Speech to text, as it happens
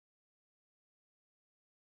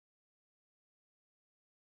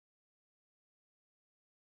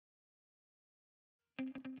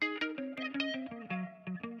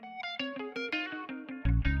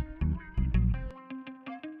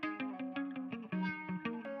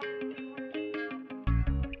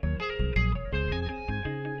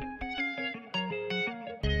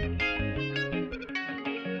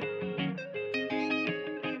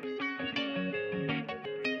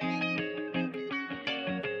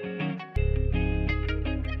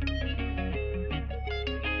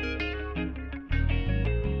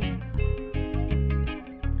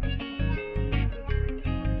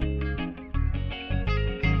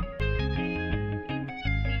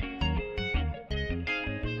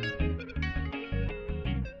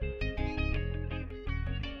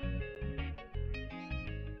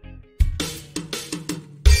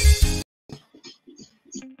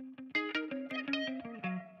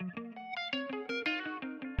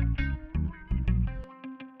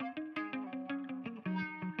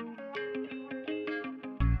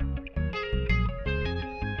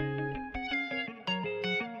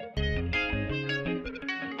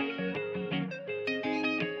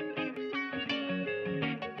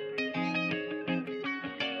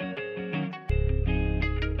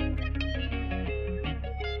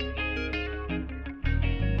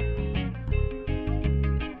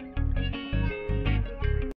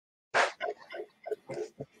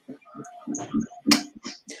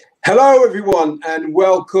Hello, everyone, and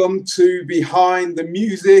welcome to Behind the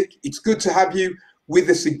Music. It's good to have you with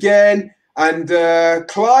us again. And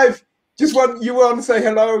Clive, you want to say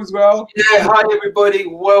hello as well? Yeah, hi everybody.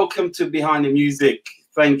 Welcome to Behind the Music.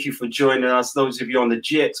 Thank you for joining us. Those of you on the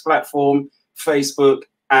GX platform, Facebook,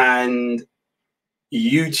 and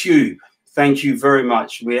YouTube. Thank you very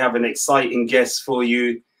much. We have an exciting guest for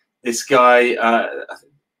you. This guy,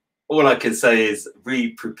 all I can say is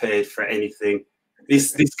be prepared for anything.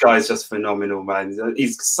 This guy is just phenomenal, man.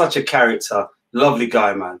 He's such a character. Lovely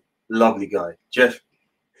guy, man. Lovely guy. Jeff.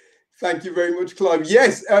 Thank you very much, Clive.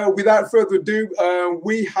 Yes, without further ado,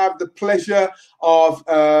 we have the pleasure of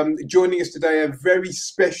joining us today, a very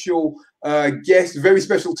special guest, very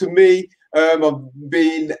special to me. I've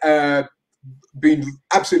been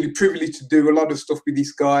absolutely privileged to do a lot of stuff with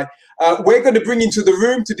this guy. We're going to bring into the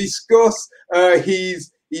room to discuss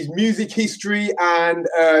his music history and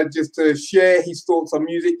just to share his thoughts on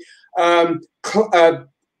music.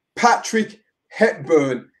 Patrick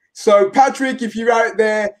HEPBURN. So Patrick, if you're out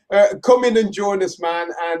there, come in and join us, man,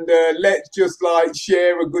 and let's just like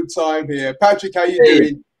share a good time here. Patrick, how you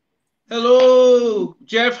doing? Hello,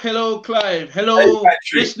 Jeff. Hello, Clive. Hello,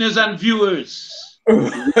 listeners and viewers.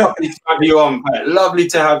 Lovely to have you on, Pat. Lovely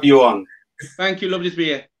to have you on. Thank you. Lovely to be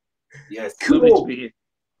here. Yes, cool. Lovely to be here.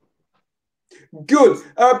 Good.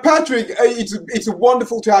 Patrick, it's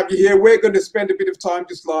wonderful to have you here. We're going to spend a bit of time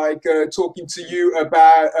just like talking to you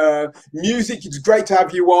about music. It's great to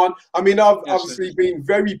have you on. I mean, I've obviously been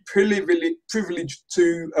very privileged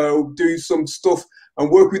to do some stuff and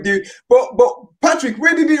work with you. But Patrick,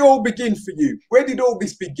 where did it all begin for you? Where did all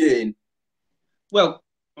this begin? Well,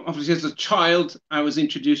 obviously as a child, I was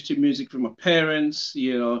introduced to music from my parents.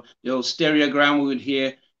 You know, the old stereogram we would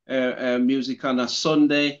hear. Music on a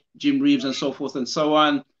Sunday, Jim Reeves and so forth and so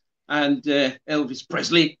on, and Elvis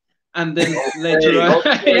Presley, and then later on,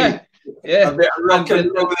 a bit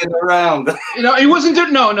rocking around. You know, it wasn't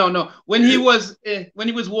no. When he was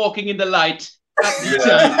walking in the light at the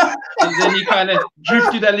time, and then he kind of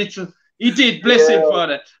drifted a little. He did, bless him for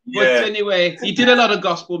that. But anyway, he did a lot of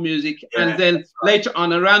gospel music, and then later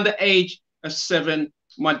on, around the age of 7,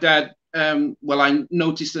 my dad. Well, I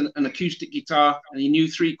noticed an acoustic guitar, and he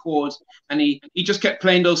knew 3 chords, and he just kept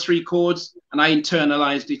playing those 3 chords, and I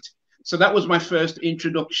internalized it. So that was my first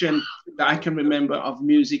introduction that I can remember of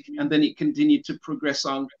music, and then it continued to progress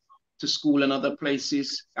on to school and other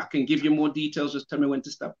places. I can give you more details. Just tell me when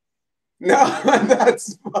to stop. No,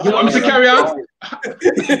 that's fine. You want me to carry on? I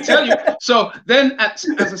tell you. So then, as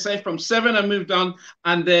I say, from 7, I moved on.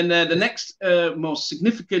 And then the next most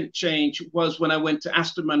significant change was when I went to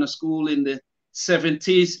Aston Manor School in the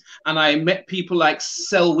 70s. And I met people like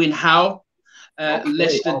Selwyn Howe,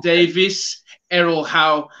 Lester Davis, Errol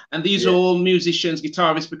Howe. And these are all musicians,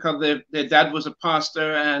 guitarists, because their dad was a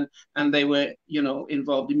pastor and they were, you know,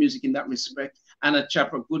 involved in music in that respect. And a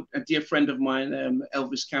dear friend of mine,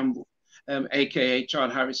 Elvis Campbell. AKA Chad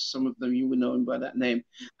Harris, some of them you will know him by that name.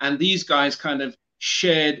 And these guys kind of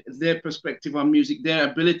shared their perspective on music, their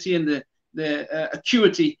ability and their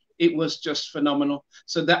acuity. It was just phenomenal.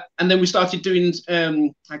 So that, and then we started doing,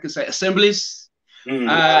 I can say, assemblies.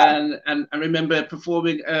 And I remember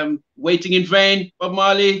performing Waiting in Vain, Bob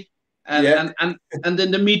Marley. And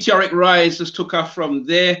then the meteoric rise just took off from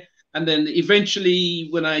there. And then eventually,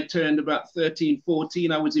 when I turned about 13,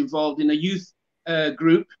 14, I was involved in a youth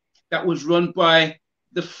group that was run by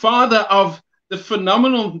the father of the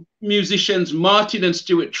phenomenal musicians Martin and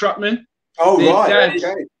Stuart Trotman. Oh, right.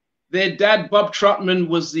 Their dad, Bob Trotman,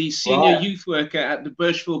 was the senior youth worker at the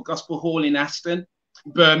Birchfield Gospel Hall in Aston,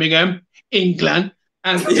 Birmingham, England.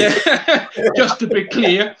 And just to be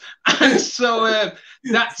clear. And so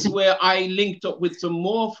that's where I linked up with some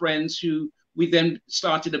more friends who we then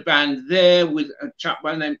started a band there with a chap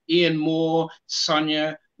by the name Ian Moore,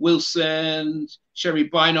 Sonia Wilson, Sherry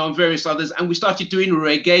Bino, and various others, and we started doing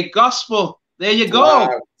reggae gospel. There you go.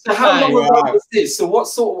 Wow. So how long ago was this?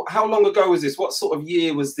 So how long ago was this? What sort of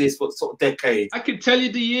year was this? What sort of decade? I could tell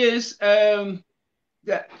you the years. The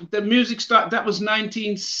music started, that was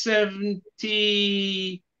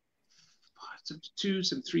 1970, 72,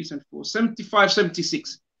 73, 74, 75,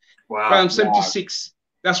 76. Wow. Around 76.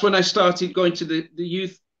 That's when I started going to the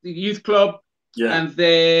youth club. Yeah. And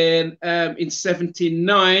then in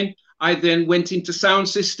 79, I then went into sound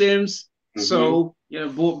systems. So, you know,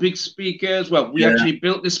 bought big speakers. Well, we actually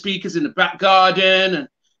built the speakers in the back garden, and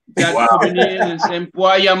dad coming in and saying,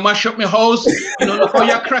 boy, you mash up my house. You know, look how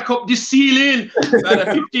you crack up the ceiling. I had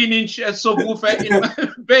a 15-inch subwoofer in my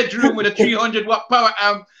bedroom with a 300-watt power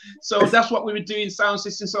amp. So that's what we were doing, sound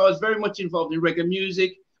systems. So I was very much involved in reggae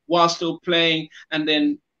music while still playing. And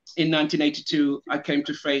then in 1982, I came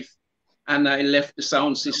to faith, and I left the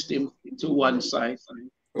sound system to one side.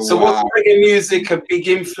 So was reggae music a big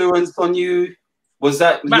influence on you? Was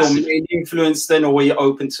that Massive. your main influence then, or were you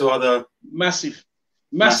open to other? Massive.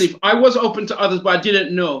 I was open to others, but I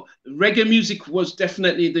didn't know. Reggae music was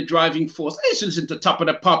definitely the driving force. I used to listen to Top of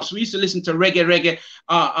the Pops. We used to listen to reggae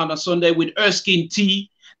on a Sunday with Erskine T.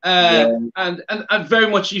 And I very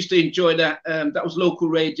much used to enjoy that. That was local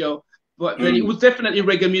radio. But then it was definitely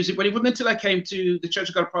reggae music. But it wasn't until I came to the Church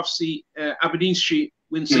of God of Prophecy, Aberdeen Street,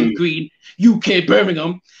 Winston Green, UK,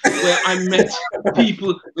 Birmingham, where I met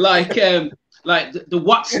people like the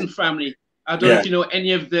Watson family. I don't know if you know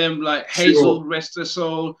any of them, like Hazel, rest her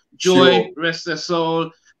soul, Joy, rest her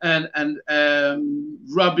soul, and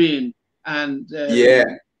Robin, and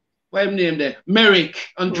what am name there? Merrick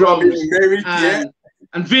on drums,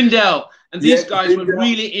 and Vindel. And these guys were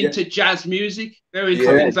really into jazz music. They were into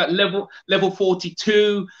things like level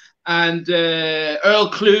 42 and Earl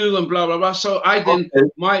Clue and blah blah blah. So I then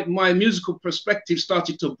my musical perspective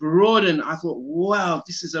started to broaden. I thought, wow,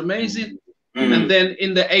 this is amazing. And then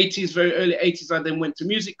in the 80s, very early 80s, I then went to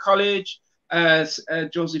music college,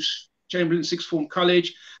 Joseph Chamberlain Sixth Form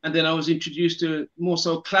College, and then I was introduced to more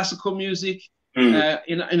so classical music in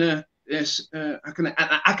an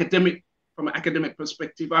academic. From an academic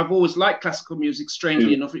perspective, I've always liked classical music.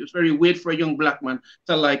 Strangely enough, it was very weird for a young black man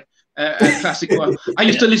to like classical. I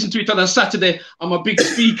used to listen to it on a Saturday on my big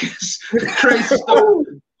speakers, crazy stuff.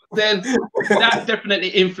 Then that definitely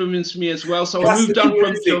influenced me as well. So I moved on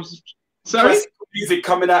from Joseph. Sorry? Music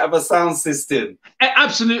coming out of a sound system.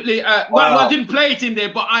 Absolutely. Well, I didn't play it in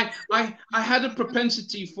there, but I had a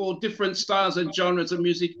propensity for different styles and genres of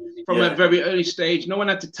music from a very early stage. No one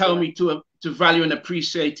had to tell me to value and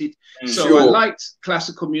appreciate it. So I liked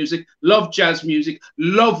classical music, loved jazz music,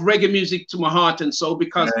 loved reggae music to my heart and soul,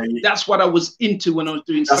 because that's what I was into when I was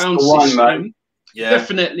doing sound system.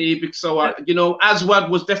 Definitely. So you know, Aswad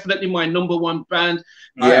was definitely my #1 band.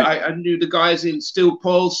 I knew the guys in Steel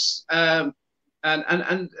Pulse, and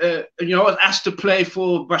you know, I was asked to play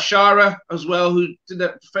for Bashara as well, who did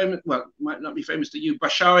that famous, well, might not be famous to you.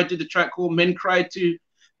 Bashara did a track called Men Cry Too,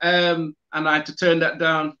 and I had to turn that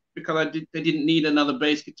down because they didn't need another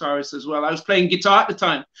bass guitarist as well. I was playing guitar at the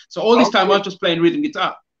time, so all this time I was just playing rhythm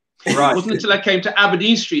guitar. Right. It wasn't until I came to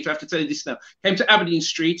Aberdeen Street, I have to tell you this now, came to Aberdeen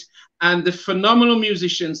Street, and the phenomenal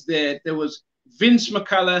musicians there was Vince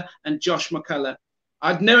McCullough and Josh McCullough.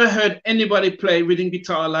 I'd never heard anybody play rhythm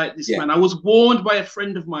guitar like this man. I was warned by a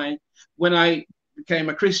friend of mine when I became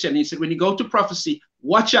a Christian. He said, when you go to Prophecy,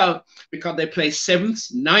 watch out, because they play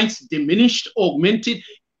sevenths, ninths, diminished, augmented.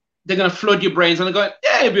 They're going to flood your brains. And I go,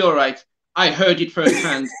 yeah, you'll be all right. I heard it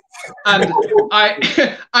firsthand. And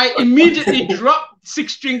I immediately dropped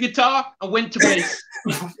 6-string guitar and went to bass.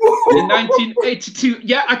 In 1982,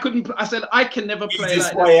 I said, I can never play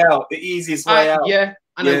like that. The easiest way out.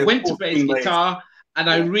 I went to bass guitar, and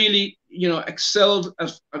I really, you know, excelled. I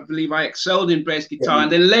believe I excelled in bass guitar.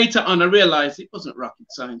 And then later on, I realized it wasn't rocket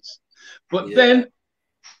science. But then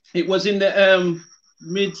it was in the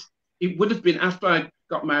it would have been after I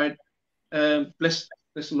got married. Bless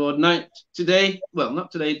the Lord. Not today,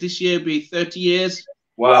 this year will be 30 years.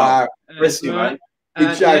 Wow. Bless you, man.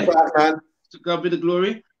 Big shout out, man. To God be the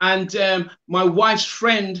glory. And my wife's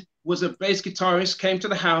friend was a bass guitarist, came to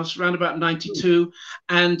the house around about 92,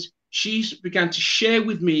 and she began to share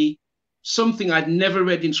with me something I'd never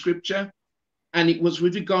read in scripture. And it was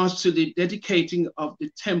with regards to the dedicating of the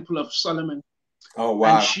Temple of Solomon. Oh,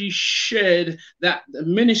 wow. And she shared that the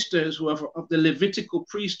ministers of the Levitical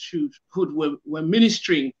priesthood were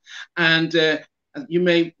ministering. And you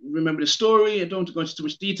may remember the story. I don't want to go into too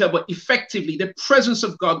much detail, but effectively, the presence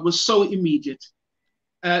of God was so immediate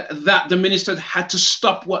that the ministers had to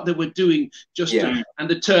stop what they were doing, and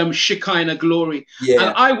the term Shekinah glory. And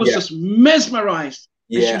I was just mesmerized.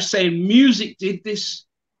 And she was saying music did this.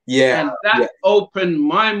 And that opened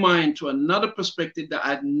my mind to another perspective that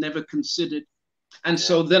I'd never considered. And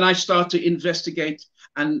so then I started to investigate,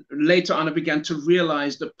 and later on I began to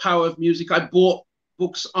realize the power of music. I bought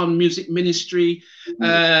books on music ministry,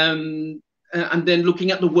 and then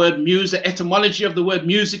looking at the word muse, the etymology of the word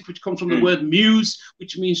music, which comes from the word muse,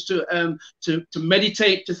 which means to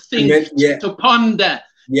meditate, to think, to ponder.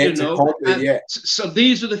 So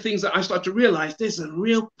these are the things that I start to realize. There's a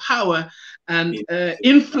real power and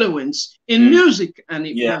influence in music, and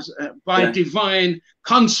it was by divine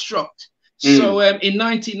construct. So in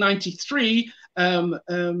 1993,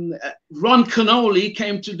 Ron Canoli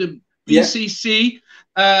came to the BCC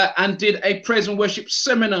and did a praise and worship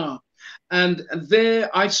seminar. And there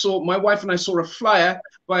my wife and I saw a flyer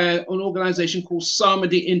by an organization called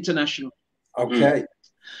Psalmody International. Okay.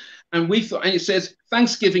 And we thought, and it says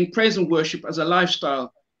thanksgiving, praise and worship as a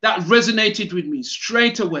lifestyle. That resonated with me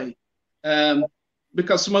straight away,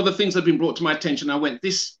 because some other things had been brought to my attention. I went,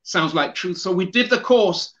 this sounds like truth. So we did the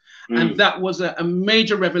course, and that was a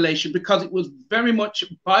major revelation, because it was very much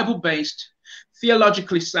Bible-based,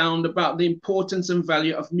 theologically sound about the importance and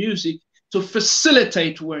value of music to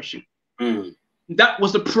facilitate worship. That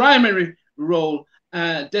was the primary role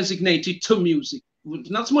designated to music.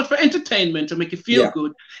 Not so much for entertainment to make you feel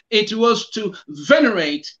good. It was to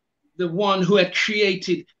venerate the one who had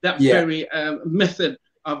created that very method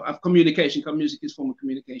of communication, because music is a form of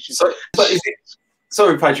communication. So, but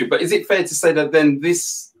sorry, Patrick, but is it fair to say that then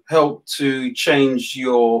this helped to change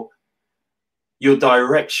your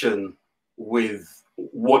direction with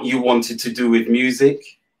what you wanted to do with music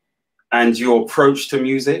and your approach to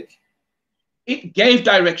music? It gave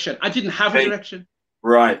direction. I didn't have a direction.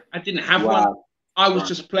 Right. I didn't have one. I was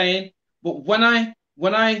just playing. But when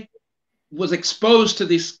I was exposed to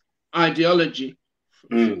this ideology,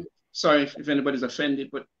 sorry if anybody's offended,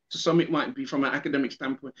 but to some it might be from an academic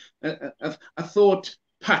standpoint, a thought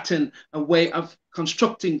pattern, a way of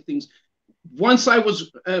constructing things. Once I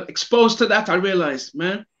was exposed to that, I realized,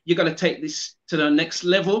 man, you got to take this to the next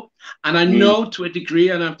level. And I know to a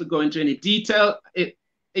degree, I don't have to go into any detail,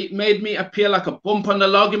 it made me appear like a bump on the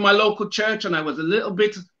log in my local church, and I was a little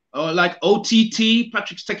bit like OTT.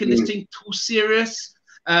 Patrick's taking this thing too serious.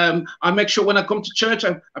 I make sure when I come to church,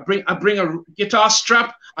 I bring a guitar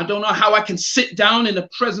strap. I don't know how I can sit down in the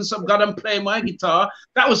presence of God and play my guitar.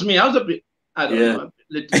 That was me. I was a bit, I don't know, a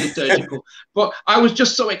bit liturgical, but I was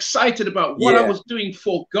just so excited about what I was doing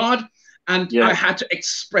for God, and I had to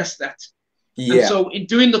express that. And so in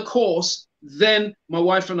doing the course, then my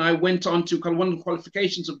wife and I went on to, one of the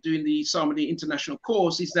qualifications of doing the Psalmody International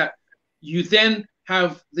course is that you then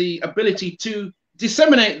have the ability to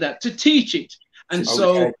disseminate that, to teach it. And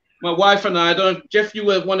so my wife and I don't know, Jeff, you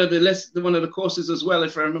were one of the courses as well,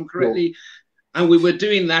 if I remember correctly. And we were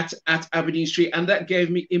doing that at Aberdeen Street, and that gave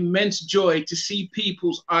me immense joy to see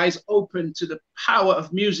people's eyes open to the power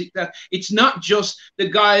of music, that it's not just the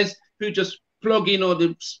guys who just plug in, or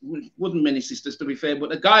the wasn't many sisters to be fair,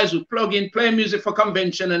 but the guys who plug in, play music for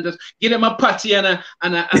convention and just give them a party and a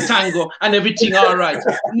tango and everything all right.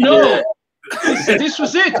 No, this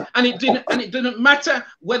was it. And it didn't matter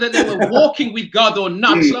whether they were walking with God or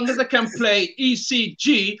not, as long as they can play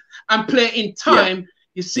ECG and play in time.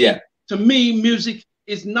 You see, to me, music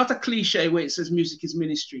is not a cliche where it says music is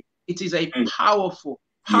ministry. It is a powerful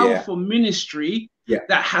ministry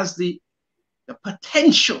that has the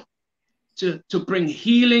potential to bring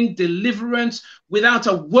healing, deliverance without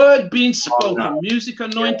a word being spoken. Music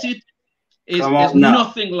anointed is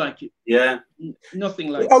nothing like it. Nothing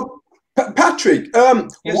like it. Patrick,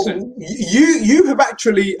 yes, sir. You have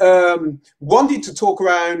actually wanted to talk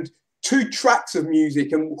around 2 tracks of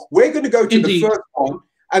music, and we're going to go to the first one.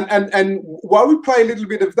 And while we play a little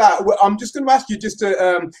bit of that, I'm just going to ask you just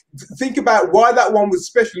to think about why that one was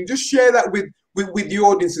special, and just share that with the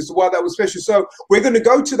audience as to why that was special. So we're going to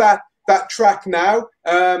go to that track now,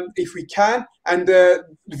 if we can, and the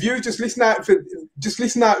viewers just listen out for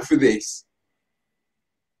this.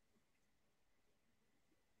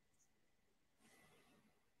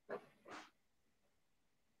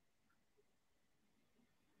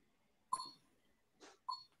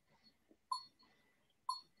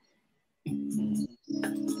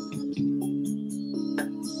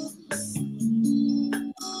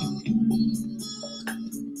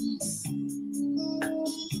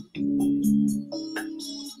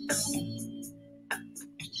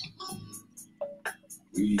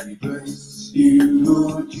 We bless you,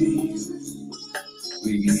 Lord Jesus.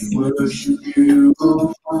 We worship you,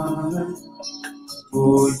 O Father.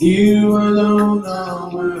 For you alone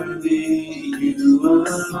are worthy, you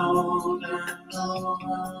alone and no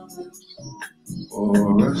other.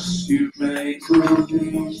 For us you make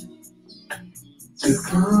provision to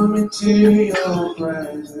come into your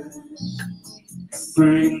presence.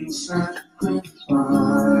 Bring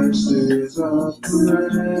sacrifices of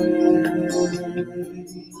praise.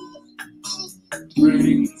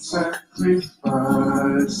 Bring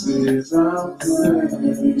sacrifices of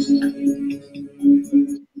praise.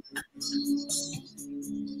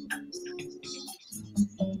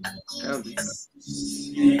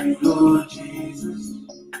 You, Lord Jesus,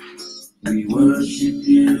 we worship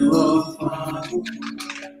you, O Father.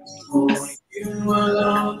 For you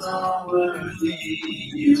alone are worthy,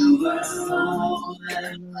 you alone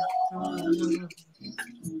and none.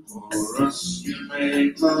 For us you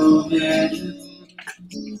make provision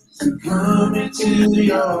to come into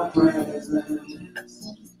your presence.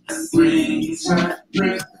 bring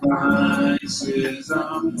sacrifices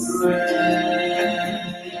of praise.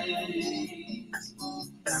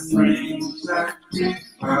 Bring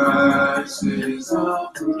sacrifices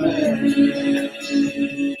of praise.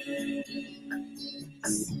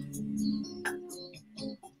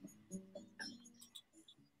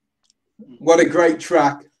 What a great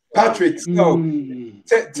track. Patrick, so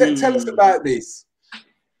tell us about this.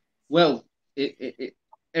 Well,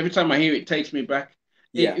 every time I hear it, it takes me back.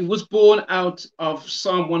 It was born out of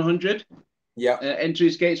Psalm 100. Yeah. Enter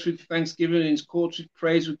his gates with thanksgiving and his courts with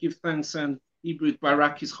praise. We give thanks, and Hebrew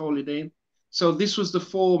Barak, his holy name. So this was the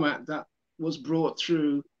format that was brought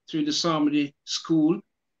through the psalmody school.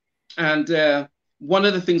 And one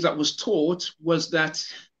of the things that was taught was that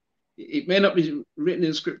it may not be written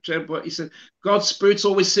in scripture, but he said, God's Spirit's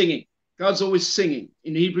always singing. God's always singing.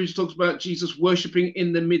 In Hebrews, talks about Jesus worshiping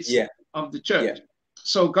in the midst of the church. Yeah.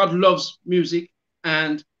 So God loves music.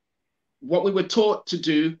 And what we were taught to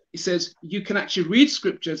do, he says, you can actually read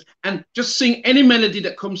scriptures and just sing any melody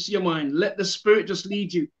that comes to your mind. Let the Spirit just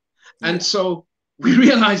lead you. Yeah. And so we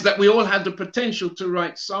realized that we all had the potential to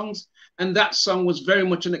write songs. And that song was very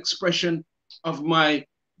much an expression of my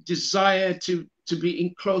desire to be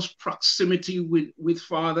in close proximity with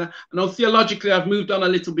Father. I know theologically I've moved on a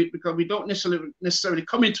little bit because we don't necessarily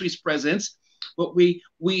come into his presence, but we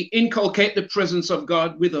inculcate the presence of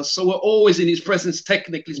God with us. So we're always in his presence,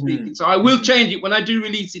 technically speaking. So I will change it. When I do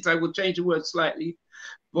release it, I will change the word slightly.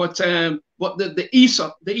 But the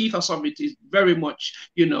ethos of it is very much,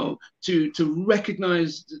 you know, to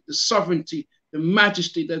recognize the sovereignty, the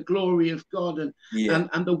majesty, the glory of God and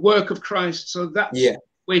the work of Christ. So that's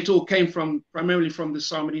where it all came from, primarily from the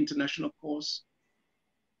Psalmody International course.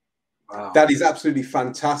 Wow. That is absolutely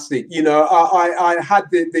fantastic. You know, I had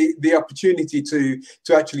the opportunity to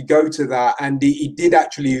actually go to that, and it did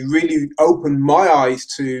actually really open my eyes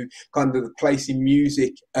to kind of the place in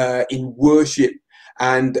music, in worship,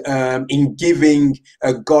 and in giving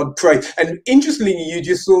God praise. And interestingly, you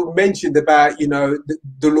just sort of mentioned about, you know,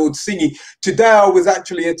 the Lord singing. Today I was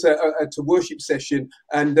actually at a worship session,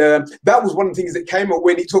 and that was one of the things that came up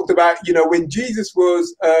when he talked about, you know, when Jesus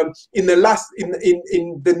was in the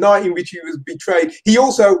night in which he was betrayed, he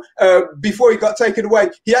also before he got taken away,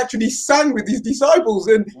 he actually sang with his disciples.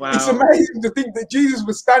 And it's amazing to think that Jesus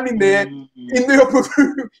was standing there in the upper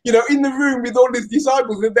room, you know, in the room with all his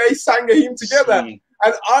disciples, and they sang a hymn together.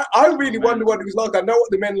 And I really wonder what it was like. I know what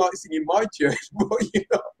the men like singing in my church, but, you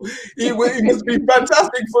know, it must be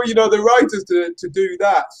fantastic for, you know, the writers to do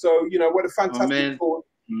that. So, you know, what a fantastic thought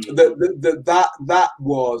that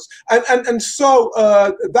was. And so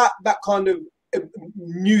that kind of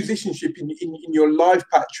musicianship in your life,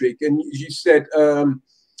 Patrick, and as you said,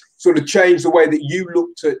 sort of changed the way that you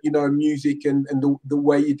looked at, you know, music and the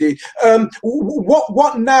way you did.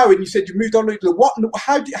 What now? And you said you moved on to what?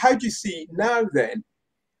 How do you see it now then?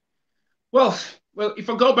 Well, if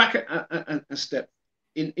I go back a step,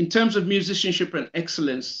 in terms of musicianship and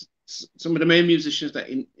excellence, some of the main musicians that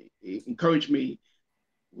encouraged me,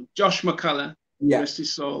 Josh McCullough, rest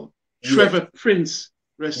his soul, Trevor Prince,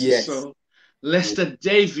 rest his soul, Lester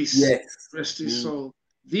Davis, rest his soul.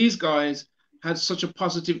 These guys had such a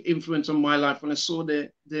positive influence on my life when I saw their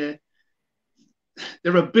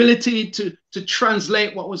ability to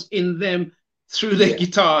translate what was in them through their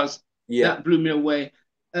guitars. That blew me away.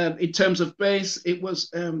 In terms of bass, it was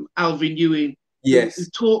Alvin Ewing. Who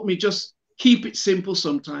taught me just keep it simple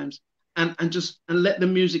sometimes and let the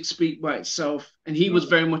music speak by itself. And he was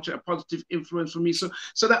very much a positive influence for me. So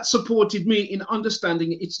that supported me in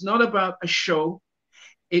understanding it's not about a show.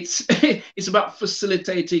 It's about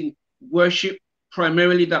facilitating worship.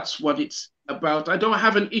 Primarily, that's what it's about. I don't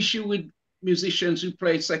have an issue with musicians who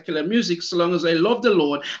play secular music so long as they love the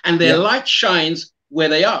Lord and their light shines where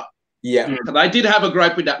they are. Because I did have a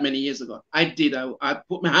gripe with that many years ago. I did. I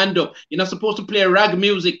put my hand up. You're not supposed to play rag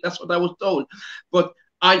music. That's what I was told. But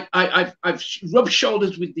I've rubbed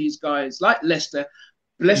shoulders with these guys like Lester,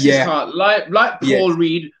 bless his heart, like Paul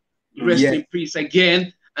Reed, rest in peace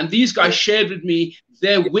again. And these guys shared with me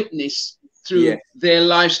their witness through their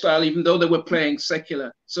lifestyle, even though they were playing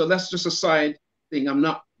secular. So that's just a side thing. I'm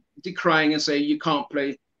not decrying and saying you can't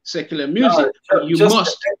play secular music. No, you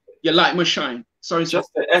must. Your light must shine. Sorry, just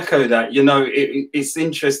to echo that, you know, it's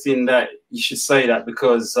interesting that you should say that,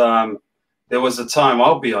 because there was a time,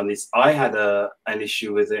 I'll be honest, I had an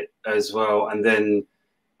issue with it as well. And then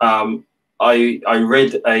I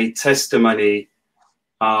read a testimony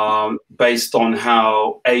based on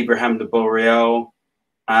how Abraham de Boreal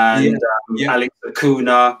and Alex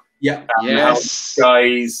Acuna how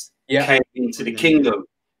guys came into the kingdom.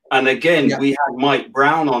 And again, we had Mike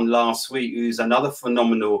Brown on last week, who's another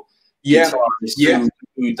phenomenal Yeah. guitarist Yeah.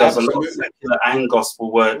 who does a lot Absolutely. of secular and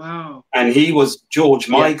gospel work. Wow. And he was George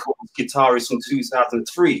Yeah. Michael's guitarist from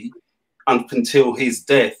 2003 up until his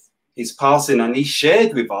death, his passing. And he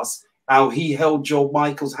shared with us how he held George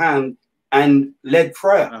Michael's hand and led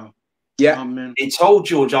prayer. Wow. Yeah. Amen. He told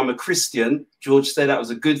George, I'm a Christian. George said that was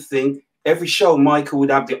a good thing. Every show, Michael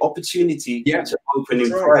would have the opportunity Yeah. to open in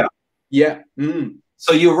That's right. prayer. Yeah. Mm.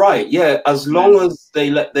 So you're right. Yeah, as long as they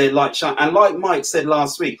let their light shine. And like Mike said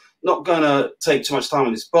last week, not going to take too much time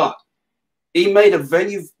on this, but he made a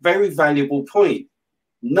very, very valuable point.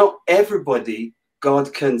 Not everybody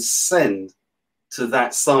God can send to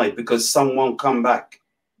that side because some won't come back.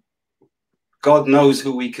 God knows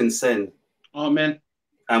who we can send. Amen.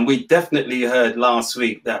 And we definitely heard last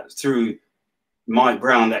week that through Mike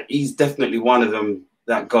Brown, that he's definitely one of them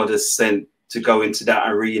that God has sent to go into that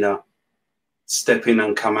arena, step in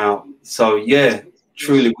and come out. So yeah,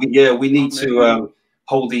 truly, we need to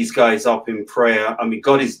hold these guys up in prayer. I mean,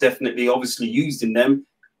 God is definitely obviously using them,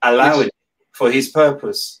 allowing it for his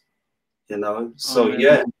purpose, you know. So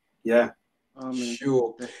yeah. Amen.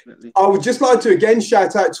 Sure. Definitely. I would just like to again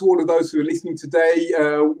shout out to all of those who are listening today.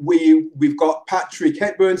 We've got Patrick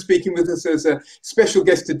HEPBURN speaking with us as a special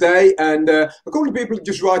guest today, and a couple of people are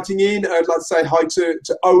just writing in. I'd like to say hi to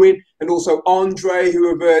Owen and also Andre, who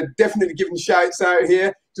have definitely given shouts out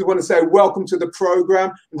here. Just want to say welcome to the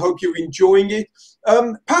program and hope you're enjoying it.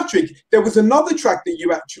 Patrick, there was another track that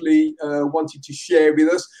you actually wanted to share with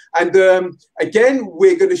us, and again,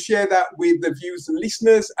 we're going to share that with the viewers and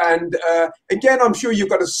listeners. And again, I'm sure you've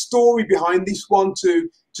got a story behind this one to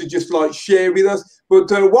just like share with us. But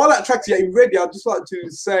while that track's getting ready, I'd just like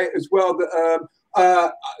to say as well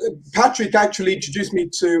that Patrick actually introduced me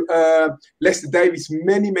to Lester Davis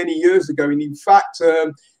many years ago, and in fact,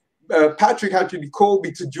 Patrick actually called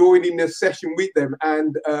me to join in a session with them,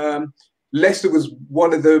 and Lester was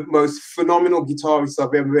one of the most phenomenal guitarists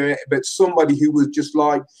I've ever met, but somebody who was just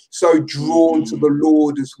like so drawn to the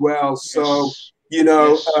Lord as well. So, you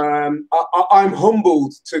know, I'm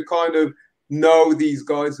humbled to kind of know these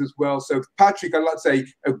guys as well. So, Patrick, I'd like to say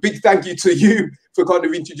a big thank you to you for kind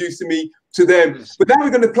of introducing me to them. But now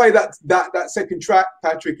we're going to play that second track,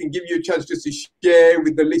 Patrick, and give you a chance just to share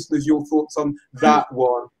with the listeners your thoughts on that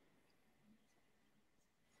one.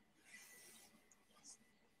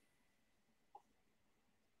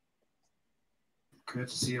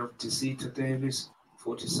 Courtesy of Decita Davis,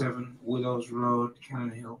 47 Willows Road,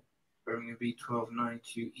 Cannon Hill, Birmingham B129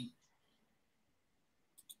 QE.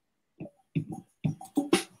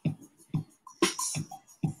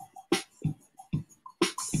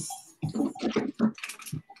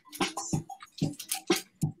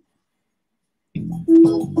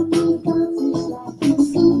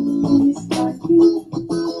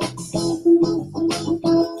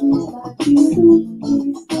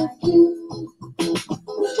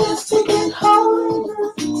 Just to get hold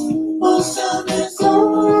of some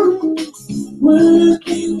glory,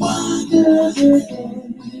 working wonders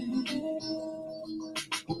again.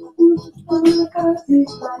 Because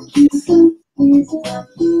it's like you, it's like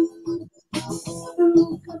you.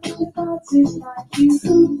 Because it's like you,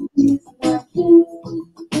 it's like you.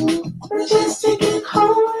 Just to get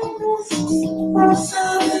hold of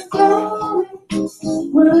some glory,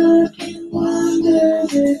 working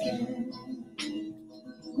wonders again.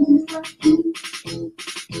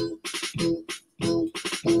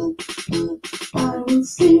 I will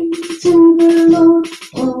sing to the Lord,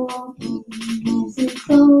 oh, He is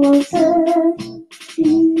exalted.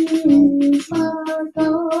 He is my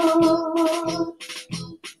God,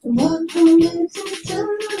 the one who lives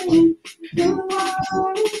eternally,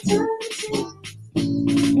 throughout eternity,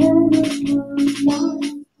 and is my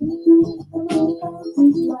life.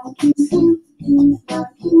 He's like you, He's like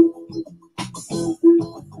you.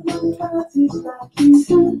 Because it's like you, it's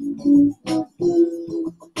like you.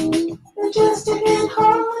 Just to get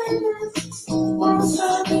holiness, one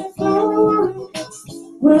time in glory,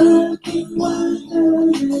 working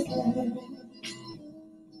wonders again.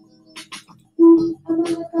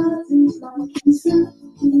 Because it's like you, it's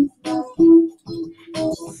like you.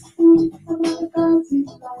 Because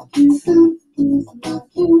it's like you, it's like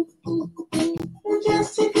you.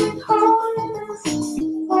 Just to get holiness,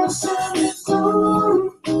 one time in glory,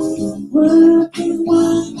 working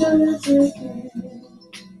wonders again.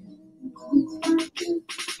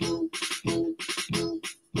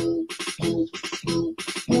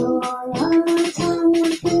 Your untimely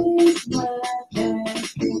is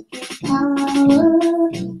majestic in power.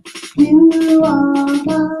 You are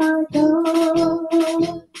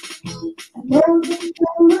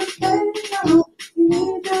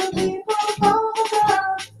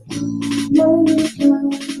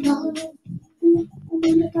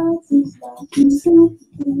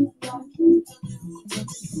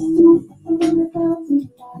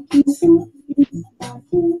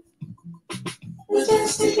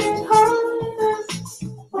Majestic in holiness,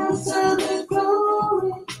 awesome in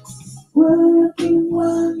glory, working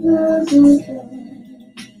wonders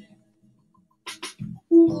again.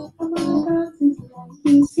 Among gods is like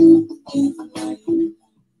you, is like you.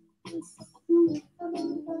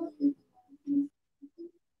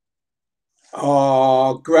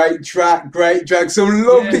 Oh, great track, great track. Some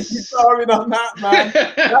lovely Yes. guitaring on that, man.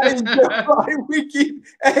 That is just like wicked.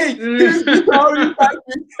 Hey, who's guitaring back?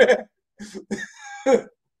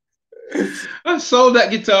 I sold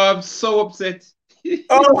that guitar. I'm so upset.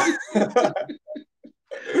 Oh.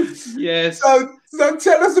 Yes. So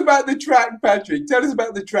tell us about the track, Patrick. Tell us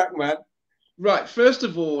about the track, man. Right. First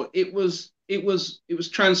of all, it was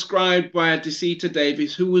transcribed by Desita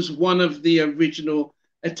Davis, who was one of the original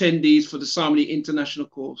attendees for the Psalmody International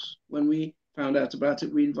course. When we found out about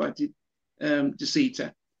it, we invited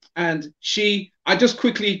Desita, and I just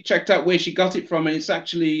quickly checked out where she got it from, and it's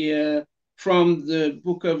actually from the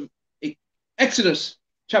book of Exodus,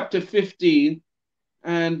 chapter 15,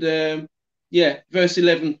 and verse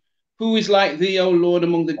 11. Who is like thee, O Lord,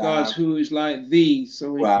 among the gods? Who is like thee?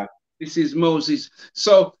 So this is Moses.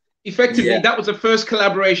 So effectively, that was the first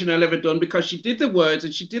collaboration I've ever done, because she did the words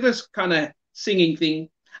and she did a kind of singing thing,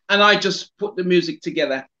 and I just put the music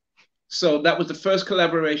together. So that was the first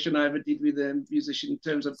collaboration I ever did with a musician in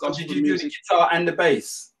terms of gospel music. Did you do the guitar and the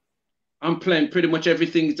bass? I'm playing pretty much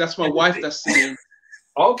everything. That's my wife that's singing.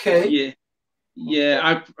 Okay. Yeah,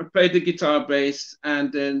 I played the guitar, bass,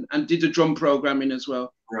 and did the drum programming as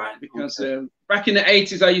well. Right. Because back in the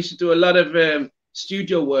 80s, I used to do a lot of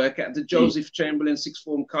studio work at the Joseph Chamberlain Sixth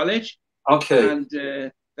Form College. Okay. And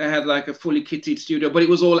they had like a fully kitted studio, but it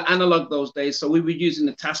was all analog those days. So we were using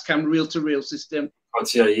the Tascam reel-to-reel system.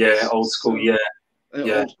 Yeah, old school,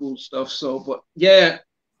 old school stuff. So, but yeah,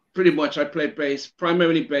 pretty much I played bass,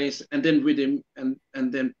 primarily bass, and then rhythm, and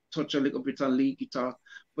then touch a little bit on lead guitar.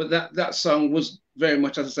 But that song was very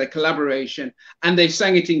much, as I say, collaboration. And they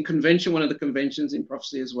sang it in convention, one of the conventions in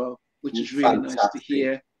Prophecy as well, which is really nice to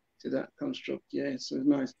hear to that construct. Yeah, so it's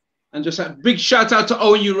nice. And just a big shout out to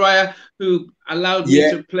Owen Uriah, who allowed me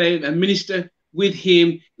to play and minister with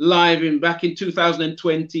him live back in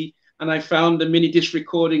 2020. And I found the mini disc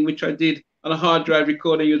recording, which I did on a hard drive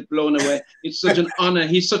recording. He was blown away. It's such an honor.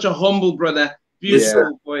 He's such a humble brother.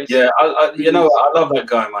 Beautiful voice. Yeah, I love that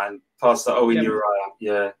guy, man. Pastor Owen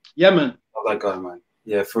Uriah. Yeah, man. Love that guy, man.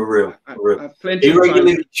 Yeah, for real. He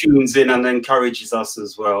regularly tunes in and encourages us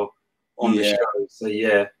as well on the show. So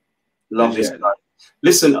yeah, love this guy.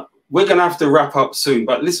 Listen, we're gonna have to wrap up soon,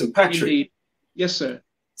 but listen, Patrick. Indeed. Yes, sir.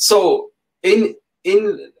 So in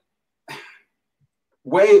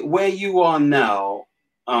where you are now,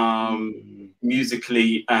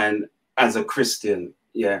 musically and as a Christian,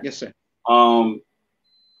 yes, sir.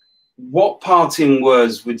 What parting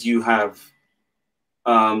words would you have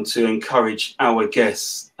to encourage our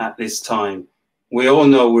guests at this time? We all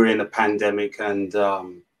know we're in a pandemic, and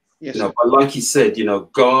but like you said,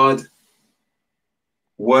 God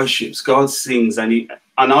worships, God sings, and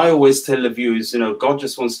I always tell the viewers, God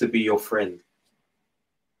just wants to be your friend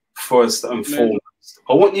first and foremost.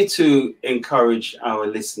 I want you to encourage our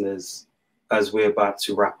listeners as we're about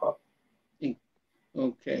to wrap up.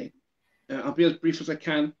 Okay. I'll be as brief as I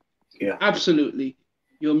can. Yeah. Absolutely.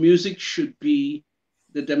 Your music should be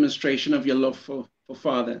the demonstration of your love for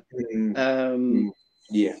Father.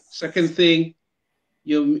 Second thing,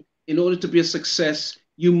 in order to be a success,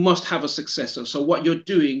 you must have a successor. So what you're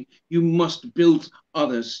doing, you must build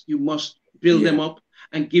others. You must build them up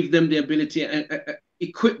and give them the ability and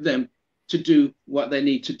equip them to do what they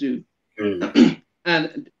need to do.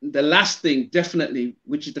 And the last thing, definitely,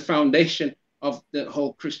 which is the foundation of the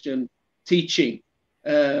whole Christian teaching,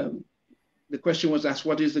 the question was asked,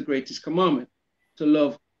 what is the greatest commandment? To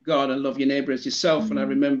love God and love your neighbor as yourself. And I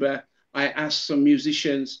remember I asked some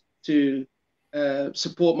musicians to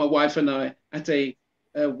support my wife and I at a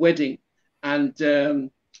wedding. And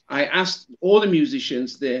I asked all the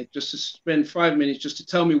musicians there just to spend 5 minutes just to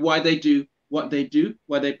tell me why they do what they do,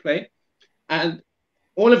 why they play. And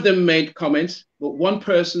all of them made comments, but one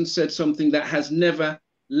person said something that has never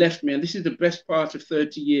left me. And this is the best part of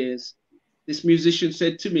 30 years. This musician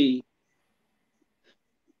said to me,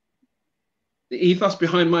 the ethos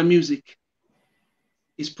behind my music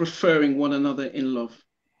is preferring one another in love.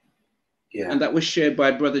 Yeah. And that was shared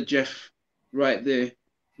by Brother Jeff right there,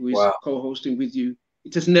 who is co-hosting with you.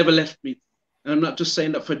 It has never left me. And I'm not just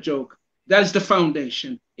saying that for a joke. That is the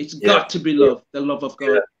foundation. It's got to be love, the love of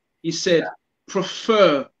God. He said,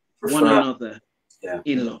 prefer one another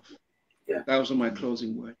in love. Yeah. Those are my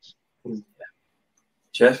closing words.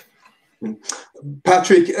 Jeff?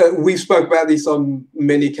 Patrick, we've spoke about this on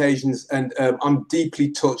many occasions, and I'm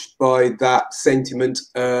deeply touched by that sentiment.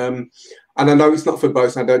 And I know it's not for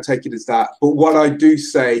both, and I don't take it as that. But what I do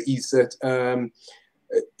say is that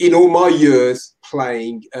in all my years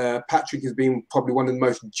playing, Patrick has been probably one of the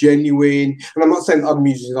most genuine, and I'm not saying other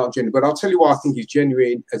musicians aren't genuine, but I'll tell you why I think he's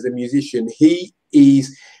genuine as a musician. He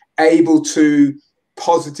is able to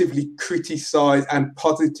positively criticize and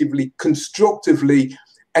positively, constructively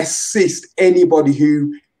assist anybody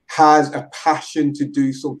who has a passion to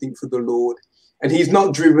do something for the Lord. And he's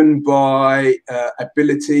not driven by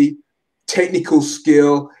ability, technical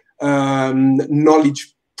skill,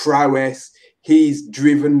 knowledge, prowess. He's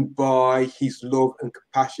driven by his love and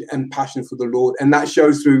compassion and passion for the Lord. And that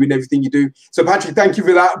shows through in everything you do. So Patrick, thank you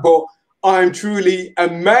for that. But I'm truly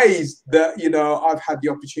amazed that, you know, I've had the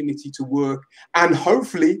opportunity to work and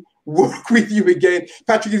hopefully work with you again.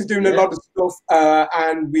 Patrick is doing a lot of stuff,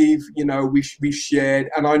 and we've shared,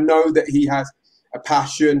 and I know that he has a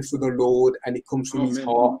passion for the Lord, and it comes from his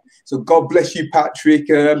heart. So God bless you, Patrick.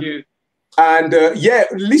 Thank you. And yeah,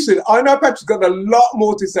 listen, I know Patrick's got a lot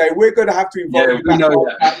more to say. We're going to have to invite you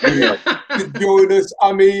back to join us.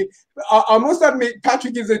 I mean, I must admit,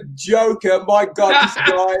 Patrick is a joker. My God, this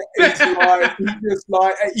guy is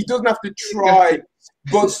like, he doesn't have to try.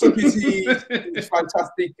 But such is his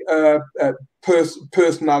fantastic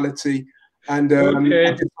personality. And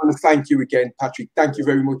I just want to thank you again, Patrick. Thank you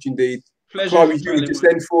very much indeed. Chloe, you just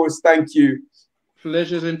end for us. Thank you.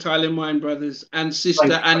 Pleasure's entirely mine, brothers. And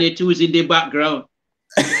Sister Annette, who is in the background.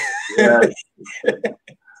 Yeah.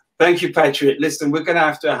 Thank you, Patrick. Listen, we're going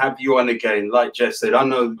to have you on again. Like Jeff said, I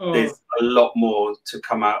know there's a lot more to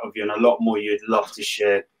come out of you and a lot more you'd love to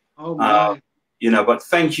share. Oh, man. You know, but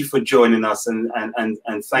thank you for joining us, and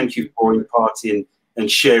thank you for imparting and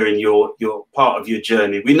sharing your part of your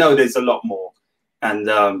journey. We know there's a lot more,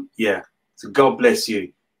 and yeah, so God bless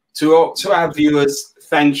you. To our viewers,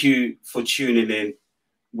 thank you for tuning in.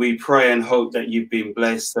 We pray and hope that you've been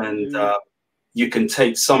blessed, and you can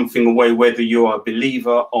take something away, whether you are a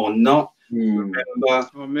believer or not.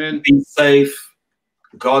 Remember, be safe.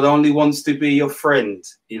 God only wants to be your friend.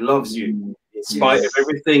 He loves you. In spite of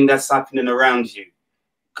everything that's happening around you,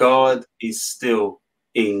 God is still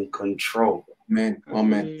in control. Amen.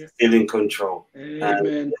 Amen. Still in control. Amen.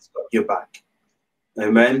 And He's got your back.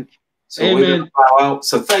 Amen. So Amen. we're going to bow out.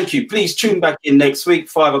 So thank you. Please tune back in next week,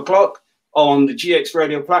 5 o'clock, on the GX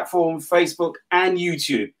Radio platform, Facebook, and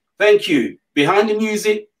YouTube. Thank you. Behind the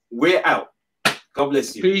music, we're out. God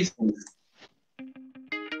bless you. Peace.